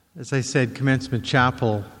As I said, Commencement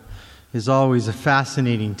Chapel is always a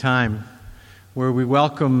fascinating time where we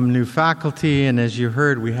welcome new faculty, and as you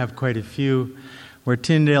heard, we have quite a few, where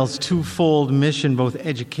Tyndale's twofold mission, both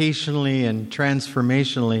educationally and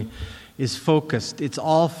transformationally, is focused. It's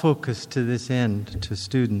all focused to this end, to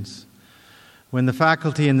students. When the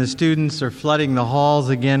faculty and the students are flooding the halls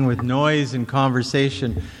again with noise and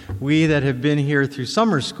conversation, we that have been here through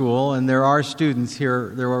summer school, and there are students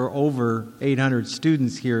here, there are over 800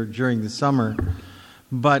 students here during the summer,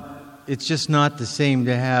 but it's just not the same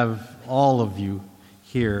to have all of you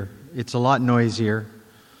here. It's a lot noisier,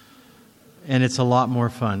 and it's a lot more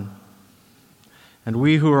fun. And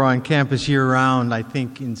we who are on campus year-round, I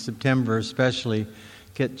think in September especially,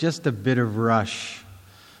 get just a bit of rush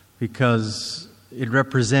because it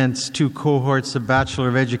represents two cohorts of Bachelor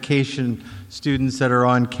of Education students that are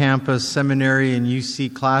on campus. Seminary and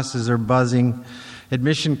UC classes are buzzing.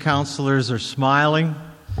 Admission counselors are smiling.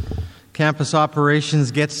 Campus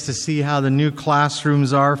operations gets to see how the new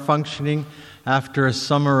classrooms are functioning after a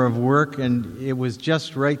summer of work, and it was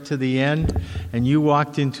just right to the end, and you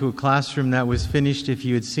walked into a classroom that was finished if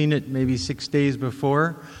you had seen it maybe 6 days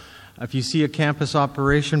before. If you see a campus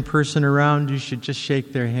operation person around, you should just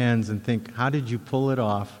shake their hands and think, how did you pull it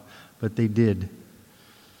off? But they did.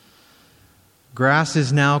 Grass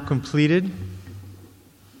is now completed.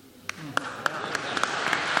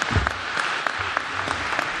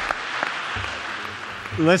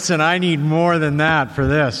 Listen, I need more than that for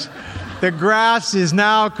this. The grass is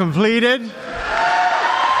now completed.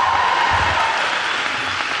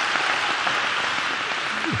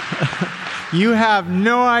 You have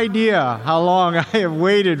no idea how long I have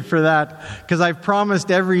waited for that, because I've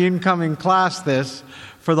promised every incoming class this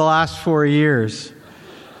for the last 4 years.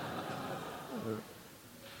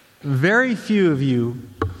 Very few of you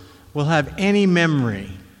will have any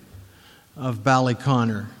memory of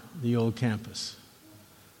Ballyconnor, the old campus.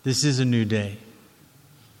 This is a new day.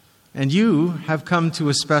 And you have come to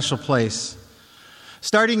a special place.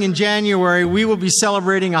 Starting in January, we will be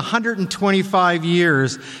celebrating 125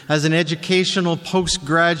 years as an educational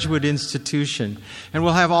postgraduate institution. And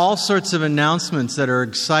we'll have all sorts of announcements that are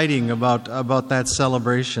exciting about that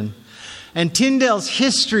celebration. And Tyndale's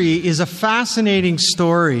history is a fascinating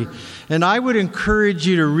story. And I would encourage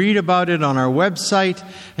you to read about it on our website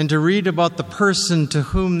and to read about the person to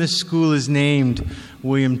whom this school is named,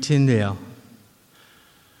 William Tyndale.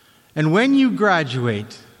 And when you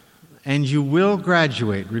graduate, and you will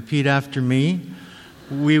graduate. Repeat after me.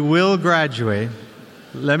 We will graduate.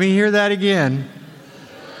 Let me hear that again.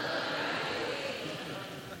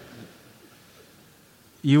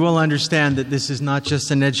 You will understand that this is not just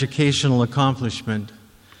an educational accomplishment,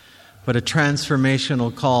 but a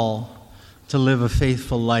transformational call to live a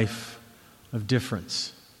faithful life of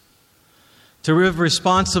difference. To live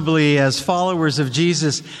responsibly as followers of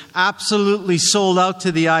Jesus, absolutely sold out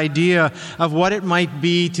to the idea of what it might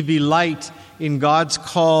be to be light in God's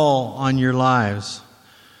call on your lives.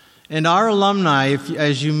 And our alumni,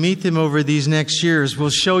 as you meet them over these next years,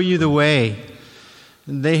 will show you the way.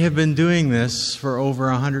 They have been doing this for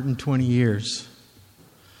over 120 years.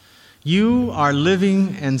 You are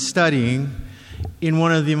living and studying in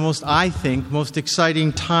one of the most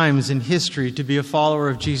exciting times in history to be a follower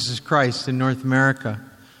of Jesus Christ in North America.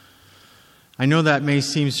 I know that may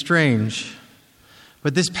seem strange,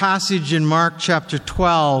 but this passage in Mark chapter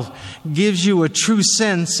 12 gives you a true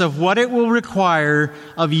sense of what it will require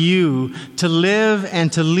of you to live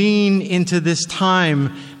and to lean into this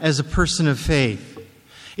time as a person of faith.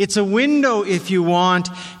 It's a window, if you want,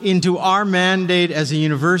 into our mandate as a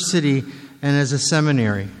university and as a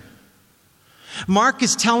seminary. Mark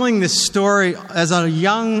is telling this story as a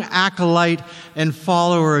young acolyte and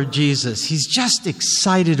follower of Jesus. He's just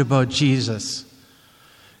excited about Jesus.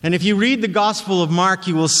 And if you read the Gospel of Mark,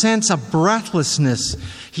 you will sense a breathlessness.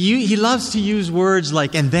 He loves to use words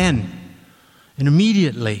like, and then, and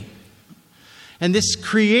immediately. And this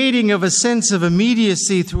creating of a sense of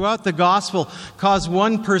immediacy throughout the Gospel caused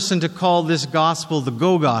one person to call this Gospel the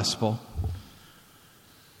Go Gospel.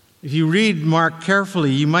 If you read Mark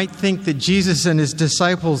carefully, you might think that Jesus and his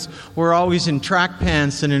disciples were always in track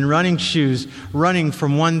pants and in running shoes, running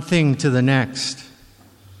from one thing to the next.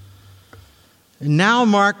 And now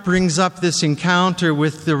Mark brings up this encounter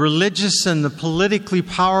with the religious and the politically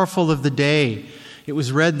powerful of the day. It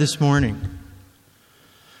was read this morning.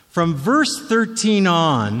 From verse 13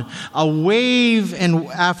 on, a wave and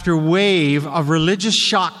after wave of religious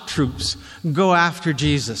shock troops go after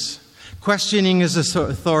Jesus, questioning his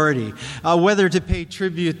authority, whether to pay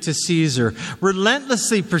tribute to Caesar,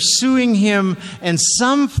 relentlessly pursuing him and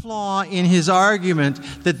some flaw in his argument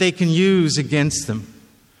that they can use against them.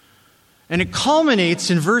 And it culminates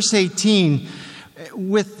in verse 18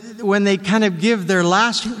 when they kind of give their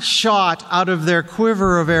last shot out of their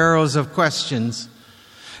quiver of arrows of questions.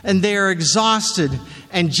 And they are exhausted.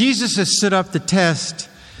 And Jesus has stood up the test.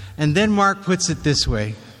 And then Mark puts it this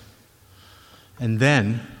way. And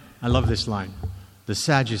then, I love this line, the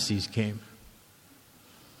Sadducees came.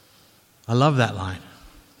 I love that line.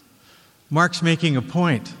 Mark's making a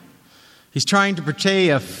point. He's trying to portray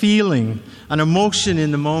a feeling, an emotion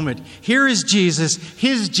in the moment. Here is Jesus,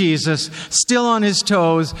 his Jesus, still on his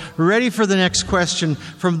toes, ready for the next question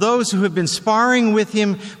from those who have been sparring with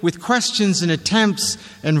him with questions and attempts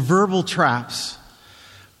and verbal traps.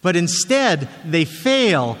 But instead, they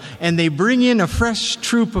fail and they bring in a fresh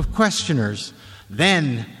troop of questioners.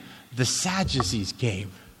 Then the Sadducees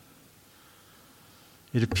came.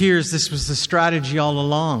 It appears this was the strategy all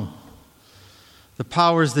along. The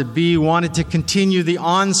powers that be wanted to continue the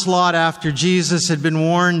onslaught after Jesus had been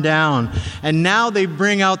worn down. And now they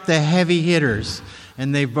bring out the heavy hitters,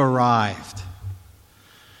 and they've arrived.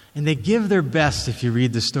 And they give their best if you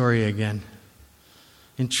read the story again.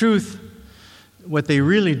 In truth, what they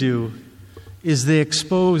really do is they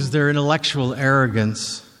expose their intellectual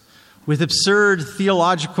arrogance with absurd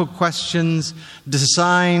theological questions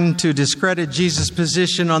designed to discredit Jesus'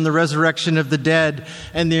 position on the resurrection of the dead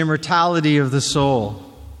and the immortality of the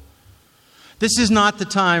soul. This is not the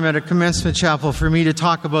time at a Commencement chapel for me to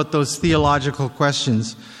talk about those theological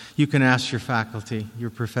questions. You can ask your faculty, your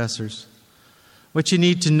professors. What you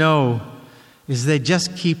need to know is they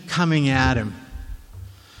just keep coming at him,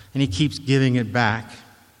 and he keeps giving it back.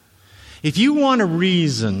 If you want a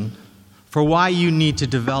reason for why you need to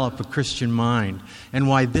develop a Christian mind and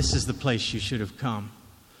why this is the place you should have come,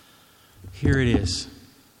 here it is.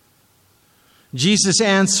 Jesus'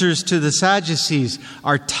 answers to the Sadducees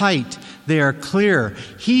are tight. They are clear.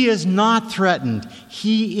 He is not threatened.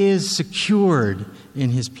 He is secured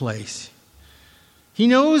in his place. He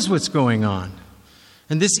knows what's going on.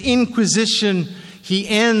 And this inquisition, he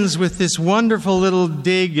ends with this wonderful little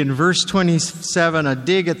dig in verse 27, a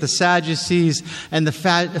dig at the Sadducees and the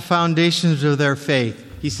foundations of their faith.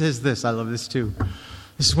 He says this, I love this too.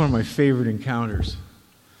 This is one of my favorite encounters.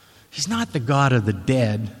 He's not the God of the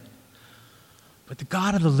dead, but the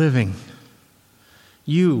God of the living.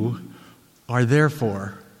 You are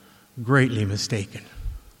therefore greatly mistaken.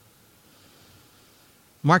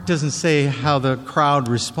 Mark doesn't say how the crowd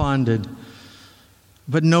responded,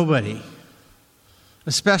 but nobody,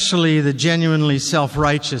 especially the genuinely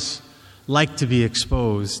self-righteous, like to be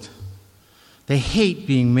exposed. They hate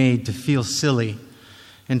being made to feel silly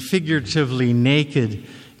and figuratively naked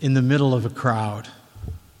in the middle of a crowd.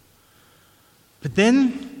 But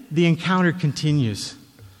then the encounter continues.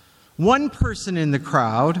 One person in the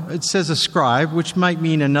crowd, it says a scribe, which might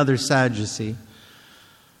mean another Sadducee,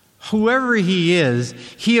 whoever he is,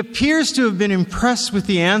 he appears to have been impressed with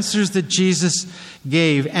the answers that Jesus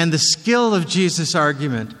gave and the skill of Jesus'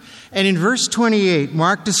 argument. And in verse 28,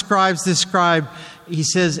 Mark describes this scribe, he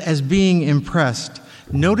says, as being impressed,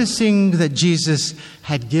 noticing that Jesus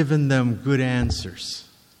had given them good answers.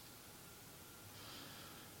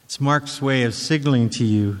 It's Mark's way of signaling to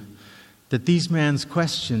you that these man's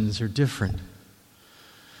questions are different.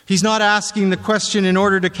 He's not asking the question in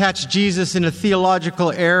order to catch Jesus in a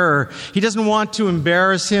theological error. He doesn't want to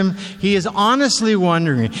embarrass him. He is honestly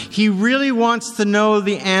wondering. He really wants to know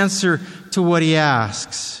the answer to what he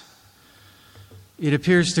asks. It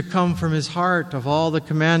appears to come from his heart of all the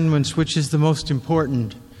commandments, which is the most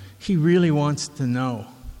important. He really wants to know.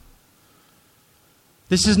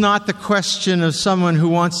 This is not the question of someone who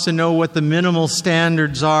wants to know what the minimal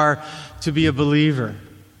standards are to be a believer.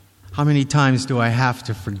 How many times do I have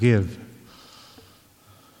to forgive?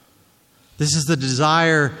 This is the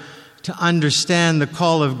desire to understand the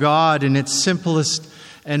call of God in its simplest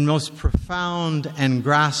and most profound and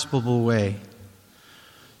graspable way.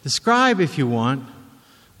 The scribe, if you want,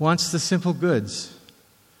 wants the simple goods,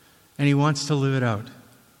 and he wants to live it out.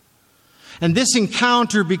 And this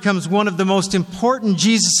encounter becomes one of the most important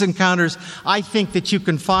Jesus encounters, I think, that you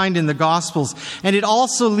can find in the Gospels. And it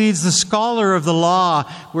also leads the scholar of the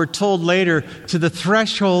law, we're told later, to the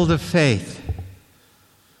threshold of faith.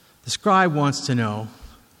 The scribe wants to know,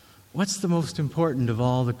 what's the most important of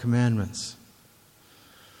all the commandments?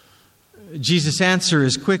 Jesus' answer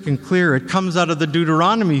is quick and clear. It comes out of the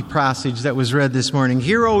Deuteronomy passage that was read this morning.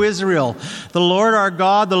 Hear, O Israel, the Lord our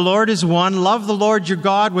God, the Lord is one. Love the Lord your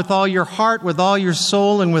God with all your heart, with all your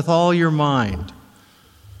soul, and with all your mind.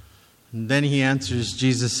 And then he answers,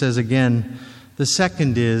 Jesus says again, the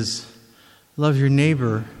second is, love your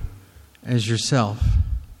neighbor as yourself.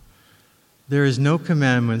 There is no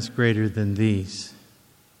commandments greater than these.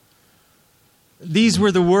 These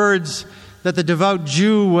were the words that the devout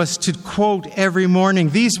Jew was to quote every morning.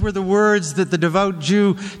 These were the words that the devout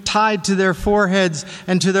Jew tied to their foreheads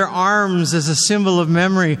and to their arms as a symbol of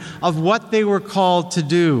memory of what they were called to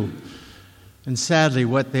do, and sadly,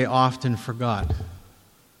 what they often forgot.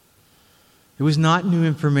 It was not new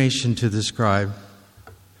information to the scribe,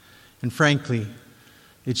 and frankly,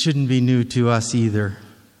 it shouldn't be new to us either.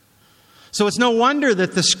 So it's no wonder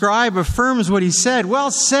that the scribe affirms what he said.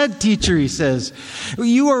 "Well said, teacher," he says.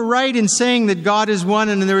 "You are right in saying that God is one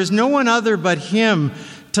and there is no one other but Him.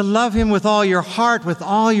 To love Him with all your heart, with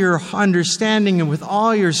all your understanding, and with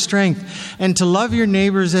all your strength, and to love your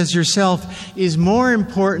neighbors as yourself is more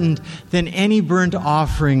important than any burnt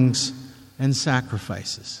offerings and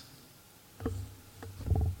sacrifices."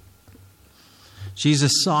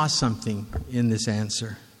 Jesus saw something in this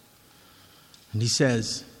answer. And He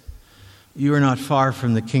says, "You are not far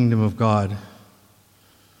from the kingdom of God." And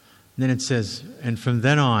then it says, and from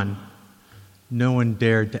then on, no one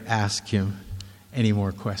dared to ask Him any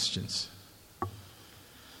more questions.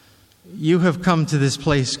 You have come to this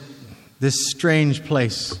place, this strange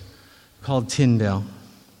place called Tyndale.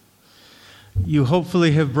 You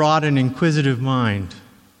hopefully have brought an inquisitive mind,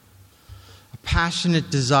 a passionate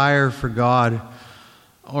desire for God,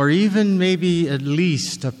 or even maybe at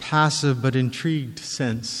least a passive but intrigued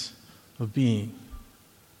sense of being.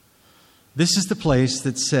 This is the place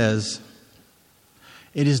that says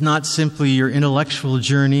it is not simply your intellectual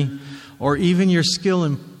journey or even your skill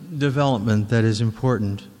and development that is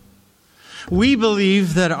important. We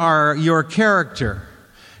believe that your character,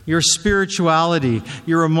 your spirituality,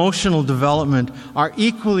 your emotional development are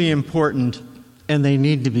equally important, and they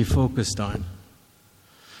need to be focused on.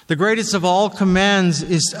 The greatest of all commands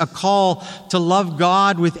is a call to love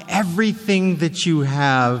God with everything that you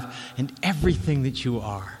have and everything that you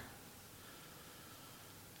are.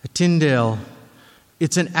 At Tyndale,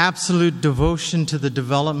 it's an absolute devotion to the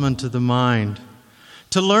development of the mind,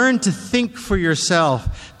 to learn to think for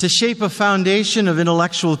yourself, to shape a foundation of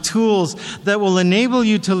intellectual tools that will enable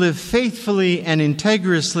you to live faithfully and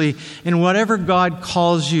integriously in whatever God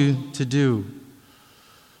calls you to do.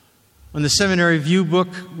 On the seminary view book,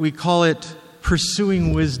 we call it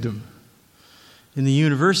Pursuing Wisdom. In the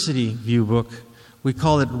university view book, we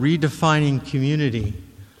call it Redefining Community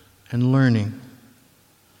and Learning.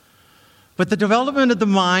 But the development of the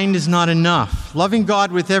mind is not enough. Loving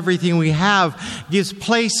God with everything we have gives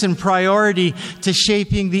place and priority to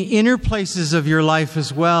shaping the inner places of your life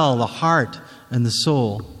as well, the heart and the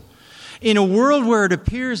soul. In a world where it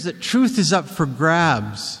appears that truth is up for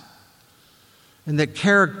grabs, and that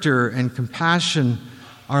character and compassion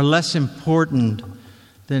are less important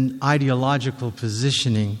than ideological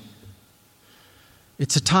positioning,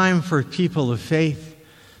 it's a time for people of faith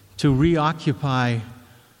to reoccupy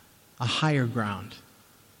a higher ground.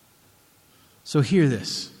 So hear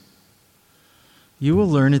this. You will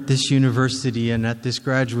learn at this university and at this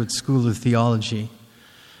graduate school of theology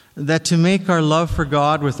that to make our love for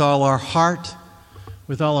God with all our heart,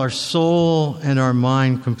 with all our soul and our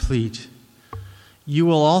mind complete, you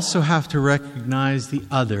will also have to recognize the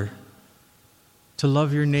other, to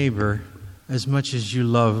love your neighbor as much as you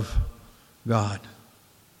love God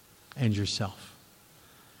and yourself.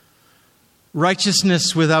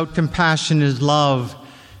 Righteousness without compassion and love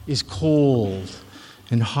is cold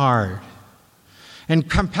and hard. And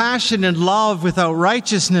compassion and love without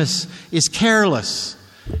righteousness is careless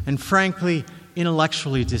and, frankly,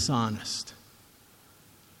 intellectually dishonest.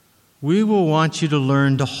 We will want you to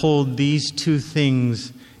learn to hold these two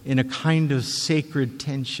things in a kind of sacred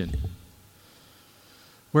tension,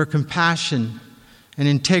 where compassion and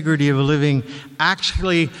integrity of living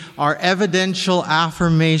actually are evidential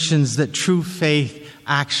affirmations that true faith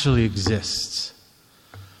actually exists.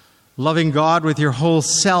 Loving God with your whole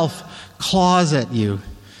self claws at you.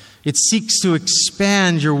 It seeks to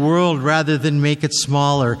expand your world rather than make it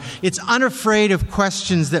smaller. It's unafraid of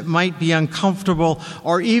questions that might be uncomfortable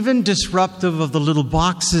or even disruptive of the little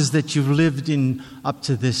boxes that you've lived in up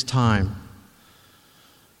to this time.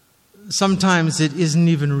 Sometimes it isn't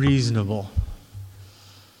even reasonable.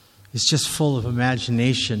 It's just full of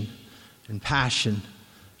imagination and passion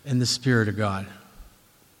and the Spirit of God.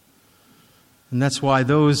 And that's why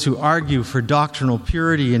those who argue for doctrinal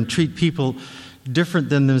purity and treat people different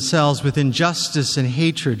than themselves with injustice and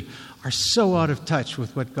hatred are so out of touch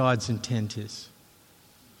with what God's intent is.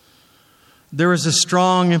 There is a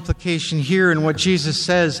strong implication here in what Jesus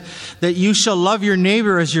says, that you shall love your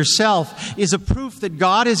neighbor as yourself, is a proof that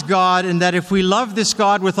God is God, and that if we love this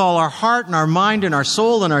God with all our heart and our mind and our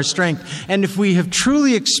soul and our strength, and if we have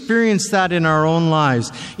truly experienced that in our own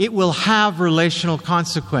lives, it will have relational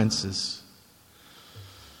consequences.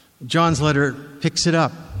 John's letter picks it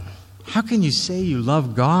up. How can you say you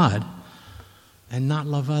love God and not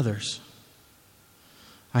love others?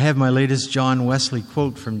 I have my latest John Wesley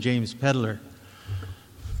quote from James Pedler.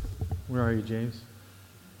 Where are you, James?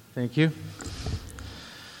 Thank you.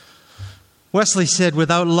 Wesley said,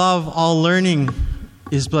 "Without love, all learning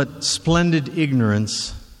is but splendid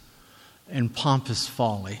ignorance and pompous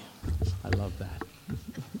folly." I love that.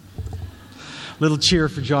 Little cheer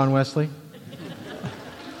for John Wesley.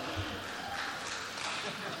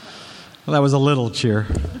 Well, that was a little cheer.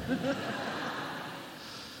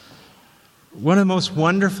 One of the most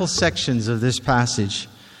wonderful sections of this passage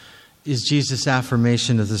is Jesus'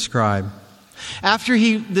 affirmation of the scribe. After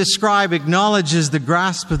the scribe acknowledges the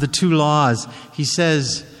grasp of the two laws, he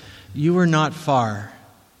says, "You are not far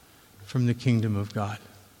from the kingdom of God."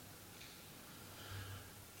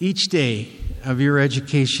 Each day of your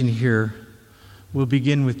education here will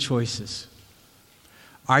begin with choices.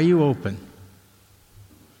 Are you open?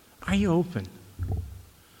 Are you open?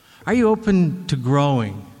 Are you open to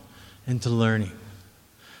growing and to learning,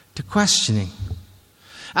 to questioning?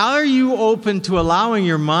 Are you open to allowing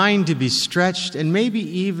your mind to be stretched and maybe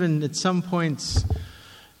even at some points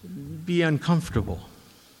be uncomfortable?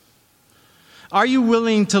 Are you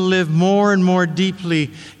willing to live more and more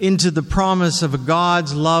deeply into the promise of a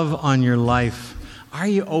God's love on your life? Are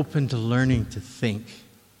you open to learning to think?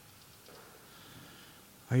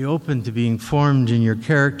 Are you open to being formed in your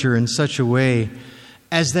character in such a way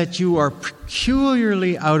as that you are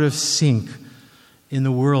peculiarly out of sync in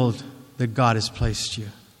the world that God has placed you?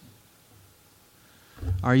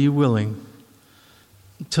 Are you willing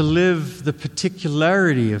to live the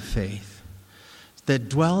particularity of faith that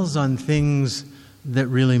dwells on things that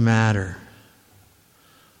really matter?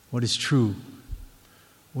 What is true?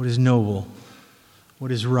 What is noble? What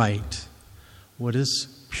is right? What is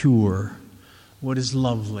pure? What is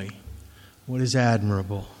lovely? What is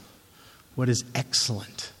admirable? What is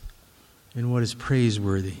excellent? And what is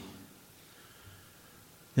praiseworthy?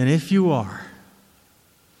 And if you are,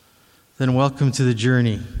 then welcome to the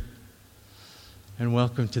journey and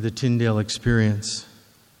welcome to the Tyndale experience.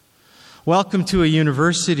 Welcome to a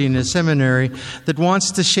university and a seminary that wants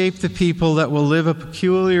to shape the people that will live a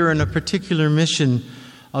peculiar and a particular mission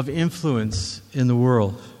of influence in the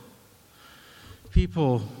world.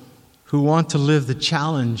 People who want to live the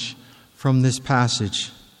challenge from this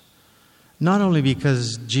passage, not only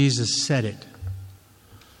because Jesus said it,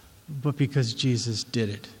 but because Jesus did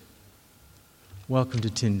it. Welcome to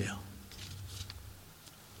Tyndale.